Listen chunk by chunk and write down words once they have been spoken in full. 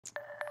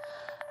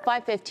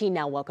5:15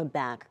 now, welcome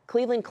back.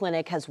 Cleveland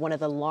Clinic has one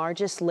of the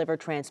largest liver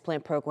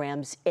transplant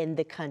programs in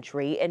the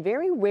country, and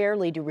very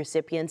rarely do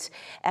recipients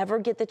ever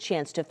get the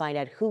chance to find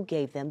out who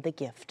gave them the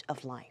gift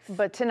of life.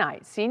 But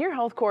tonight, senior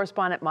health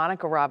correspondent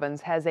Monica Robbins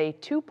has a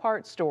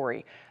two-part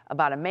story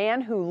about a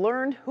man who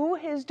learned who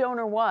his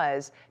donor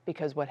was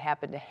because what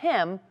happened to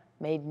him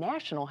made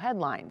national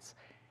headlines.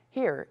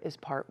 Here is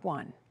part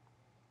one.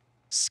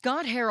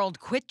 Scott Herold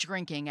quit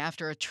drinking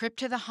after a trip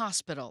to the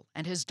hospital,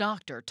 and his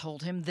doctor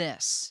told him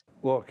this.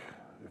 Look,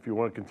 if you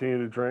want to continue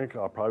to drink,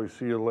 I'll probably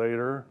see you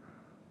later.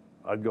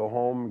 I'd go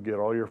home, get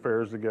all your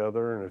affairs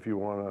together, and if you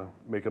want to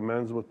make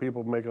amends with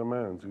people, make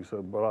amends. He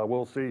said, but I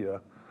will see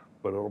you,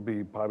 but it'll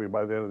be probably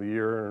by the end of the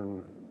year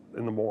and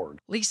in the morgue.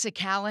 Lisa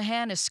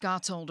Callahan is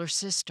Scott's older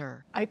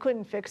sister. I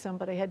couldn't fix him,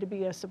 but I had to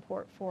be a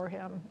support for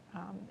him,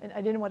 and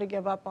I didn't want to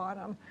give up on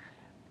him,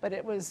 but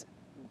it was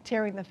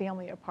tearing the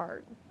family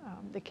apart.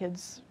 The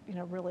kids,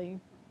 really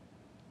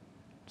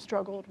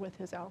struggled with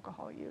his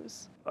alcohol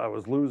use. I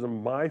was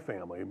losing my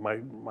family.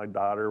 My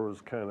daughter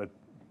was kind of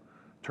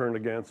turned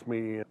against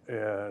me,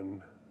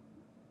 and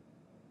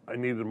I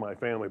needed my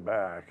family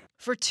back.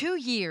 For 2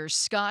 years,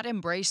 Scott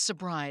embraced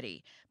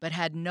sobriety, but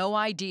had no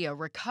idea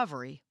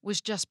recovery was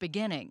just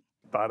beginning.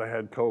 Thought I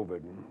had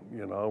COVID,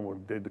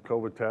 did the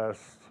COVID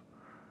test,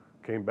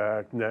 came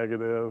back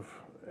negative,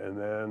 and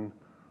then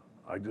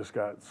I just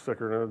got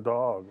sicker than a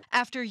dog.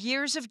 After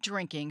years of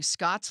drinking,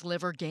 Scott's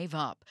liver gave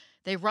up.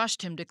 They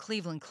rushed him to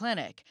Cleveland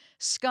Clinic.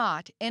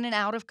 Scott in and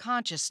out of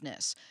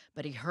consciousness,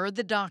 but he heard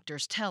the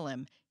doctors tell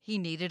him he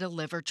needed a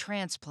liver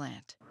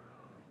transplant.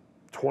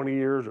 20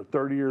 years or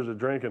 30 years of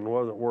drinking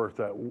wasn't worth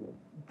that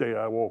day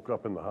I woke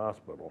up in the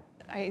hospital.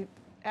 I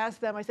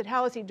asked them, I said,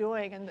 how is he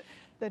doing? And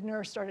the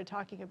nurse started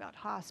talking about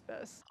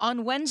hospice.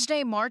 On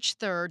Wednesday, March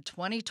 3rd,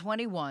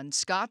 2021,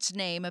 Scott's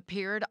name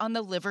appeared on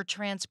the liver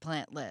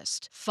transplant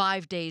list.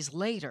 5 days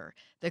later,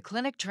 the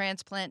clinic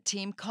transplant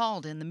team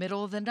called in the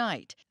middle of the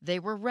night. They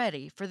were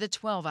ready for the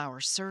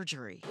 12-hour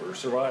surgery. We're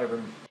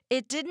surviving.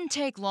 It didn't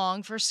take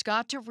long for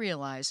Scott to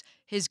realize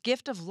his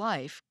gift of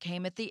life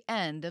came at the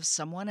end of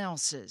someone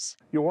else's.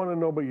 You want to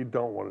know, but you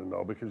don't want to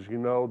know, because you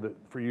know that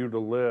for you to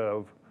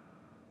live,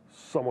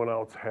 someone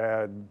else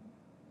had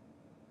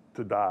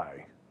to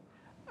die.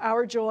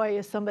 Our joy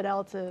is someone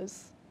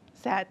else's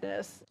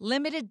sadness.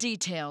 Limited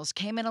details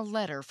came in a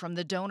letter from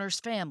the donor's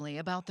family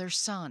about their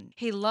son.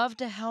 He loved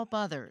to help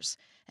others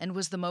and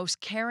was the most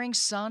caring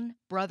son,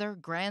 brother,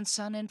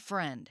 grandson, and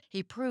friend.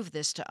 He proved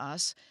this to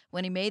us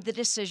when he made the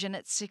decision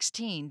at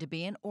 16 to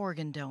be an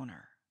organ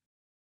donor.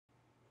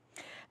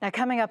 Now,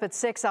 coming up at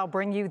 6, I'll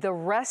bring you the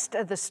rest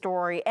of the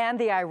story and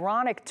the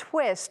ironic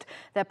twist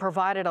that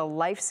provided a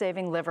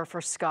life-saving liver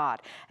for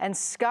Scott. And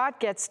Scott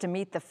gets to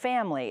meet the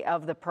family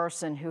of the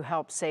person who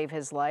helped save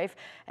his life.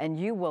 And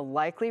you will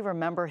likely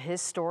remember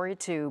his story,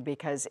 too,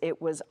 because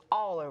it was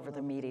all over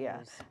the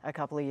media a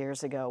couple of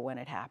years ago when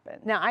it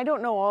happened. Now, I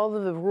don't know all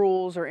of the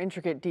rules or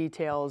intricate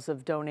details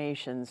of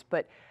donations,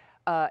 but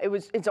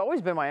it's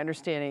always been my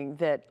understanding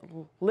that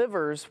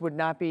livers would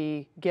not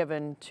be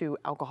given to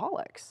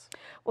alcoholics.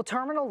 Well,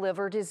 terminal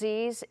liver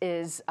disease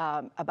is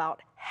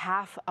about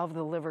half of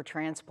the liver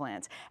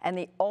transplants, and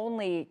the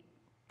only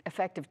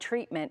effective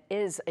treatment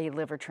is a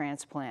liver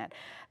transplant.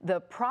 The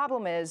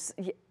problem is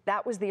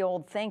that was the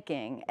old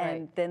thinking,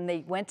 and then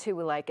they went to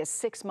like a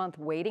 6-month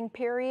waiting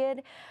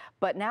period.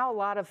 But now a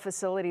lot of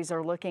facilities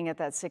are looking at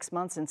that 6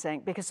 months and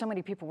saying, because so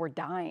many people were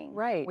dying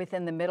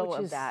within the middle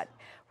of that.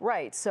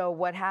 So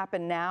what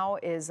happened now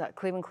is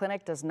Cleveland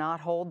Clinic does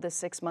not hold the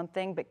 6-month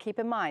thing, but keep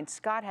in mind,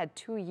 Scott had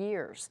 2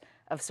 years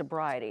of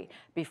sobriety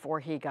before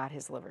he got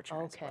his liver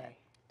transplant. Okay,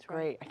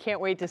 great. I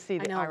can't wait to see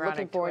the ironic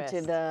looking forward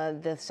twist. to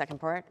the second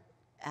part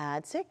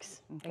at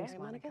 6. Okay. Thanks,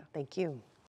 Monica. Thank you.